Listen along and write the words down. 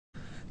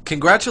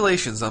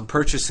Congratulations on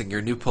purchasing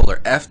your new Polar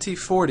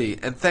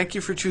FT40, and thank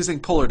you for choosing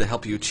Polar to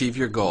help you achieve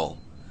your goal.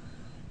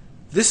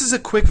 This is a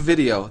quick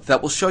video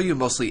that will show you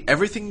mostly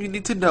everything you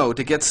need to know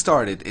to get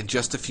started in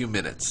just a few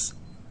minutes.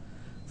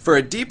 For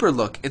a deeper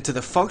look into the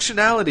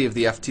functionality of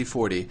the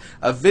FT40,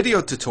 a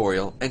video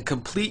tutorial and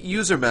complete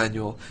user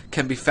manual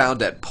can be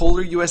found at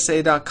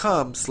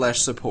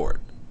polarusa.com/support.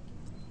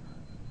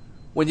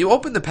 When you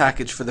open the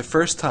package for the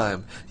first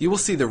time, you will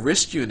see the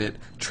wrist unit,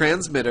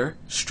 transmitter,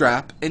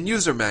 strap, and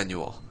user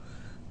manual.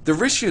 The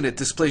wrist unit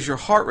displays your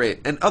heart rate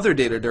and other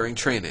data during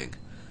training.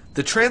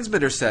 The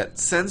transmitter set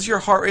sends your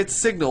heart rate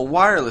signal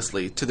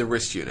wirelessly to the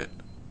wrist unit.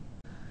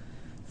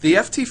 The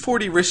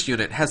FT40 wrist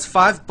unit has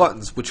 5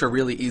 buttons which are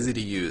really easy to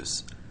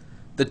use.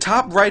 The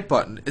top right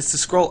button is to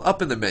scroll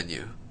up in the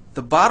menu.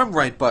 The bottom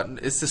right button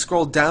is to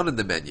scroll down in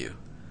the menu.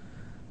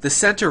 The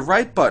center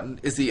right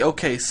button is the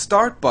OK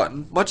Start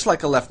button, much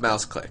like a left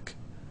mouse click.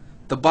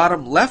 The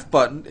bottom left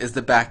button is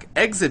the back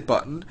exit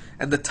button,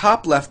 and the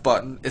top left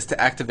button is to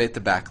activate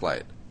the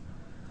backlight.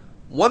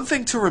 One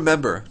thing to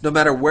remember, no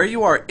matter where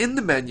you are in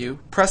the menu,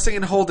 pressing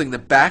and holding the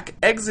back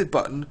exit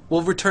button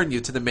will return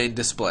you to the main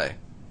display.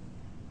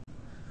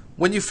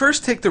 When you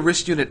first take the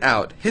wrist unit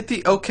out, hit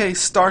the OK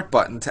Start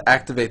button to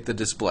activate the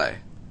display.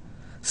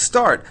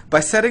 Start by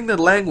setting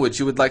the language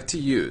you would like to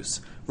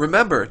use.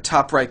 Remember,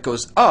 top right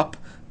goes up,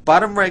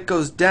 bottom right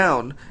goes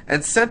down,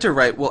 and center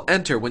right will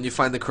enter when you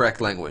find the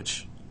correct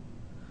language.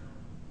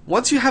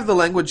 Once you have the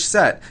language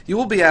set, you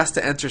will be asked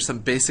to enter some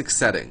basic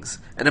settings,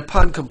 and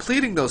upon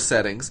completing those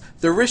settings,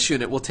 the wrist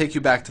unit will take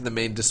you back to the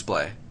main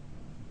display.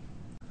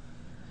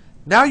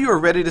 Now you are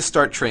ready to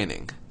start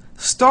training.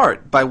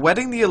 Start by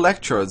wetting the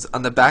electrodes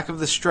on the back of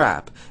the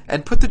strap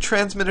and put the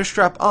transmitter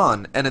strap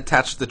on and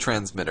attach the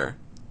transmitter.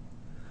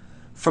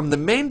 From the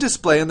main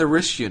display on the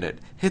wrist unit,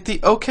 hit the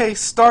OK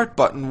Start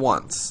button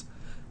once.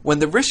 When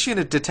the wrist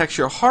unit detects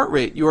your heart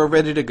rate, you are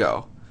ready to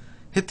go.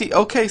 Hit the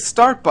OK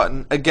Start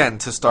button again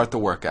to start the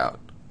workout.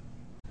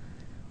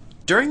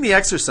 During the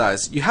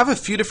exercise, you have a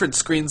few different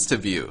screens to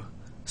view.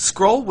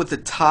 Scroll with the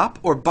top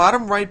or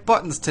bottom right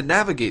buttons to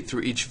navigate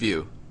through each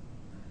view.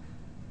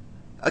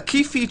 A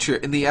key feature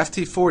in the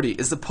FT40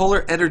 is the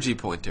Polar Energy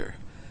Pointer.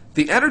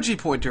 The Energy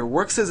Pointer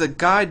works as a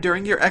guide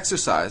during your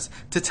exercise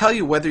to tell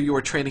you whether you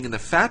are training in the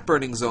fat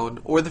burning zone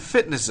or the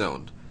fitness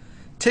zone.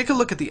 Take a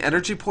look at the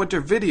Energy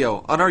Pointer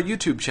video on our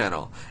YouTube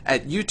channel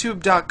at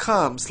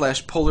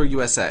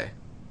youtube.com/polarusa.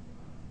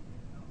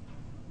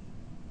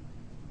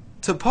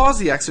 To pause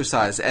the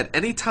exercise at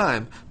any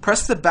time,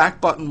 press the back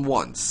button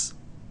once.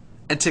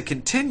 And to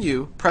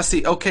continue, press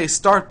the OK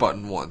Start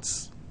button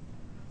once.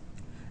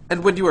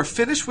 And when you are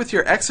finished with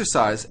your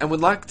exercise and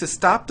would like to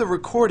stop the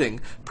recording,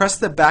 press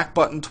the back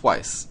button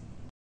twice.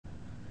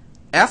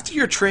 After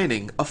your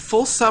training, a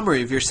full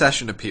summary of your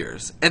session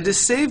appears and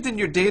is saved in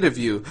your data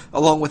view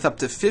along with up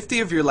to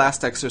 50 of your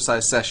last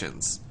exercise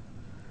sessions.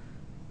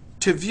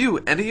 To view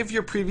any of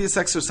your previous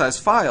exercise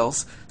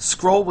files,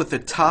 scroll with the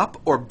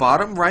top or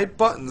bottom right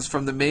buttons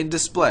from the main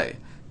display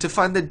to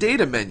find the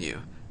data menu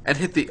and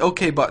hit the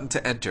OK button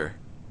to enter.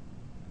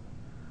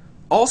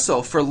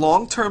 Also, for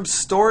long-term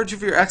storage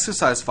of your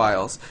exercise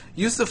files,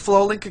 use the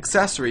FlowLink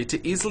accessory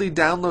to easily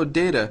download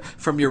data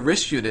from your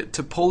wrist unit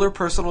to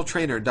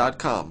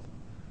polarpersonaltrainer.com,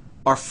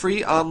 our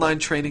free online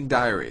training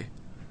diary.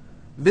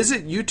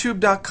 Visit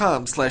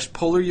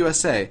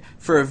youtube.com/polarusa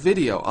for a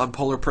video on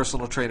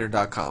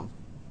polarpersonaltrainer.com.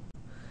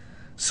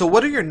 So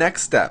what are your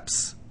next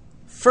steps?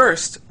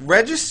 First,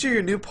 register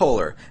your new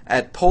Polar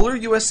at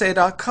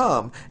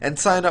polarusa.com and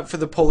sign up for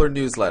the Polar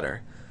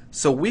newsletter,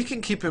 so we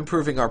can keep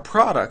improving our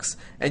products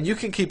and you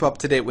can keep up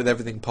to date with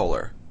everything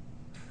Polar.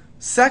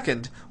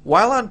 Second,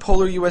 while on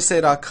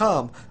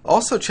polarusa.com,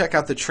 also check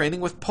out the Training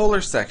with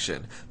Polar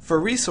section for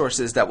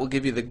resources that will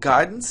give you the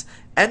guidance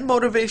and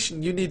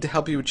motivation you need to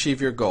help you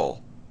achieve your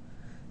goal.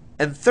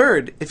 And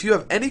third, if you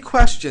have any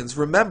questions,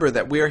 remember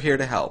that we are here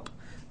to help.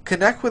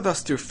 Connect with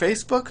us through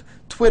Facebook,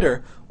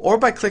 Twitter, or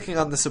by clicking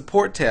on the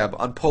Support tab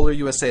on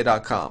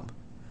polarusa.com.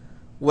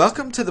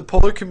 Welcome to the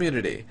Polar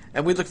community,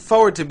 and we look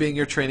forward to being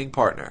your training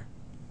partner.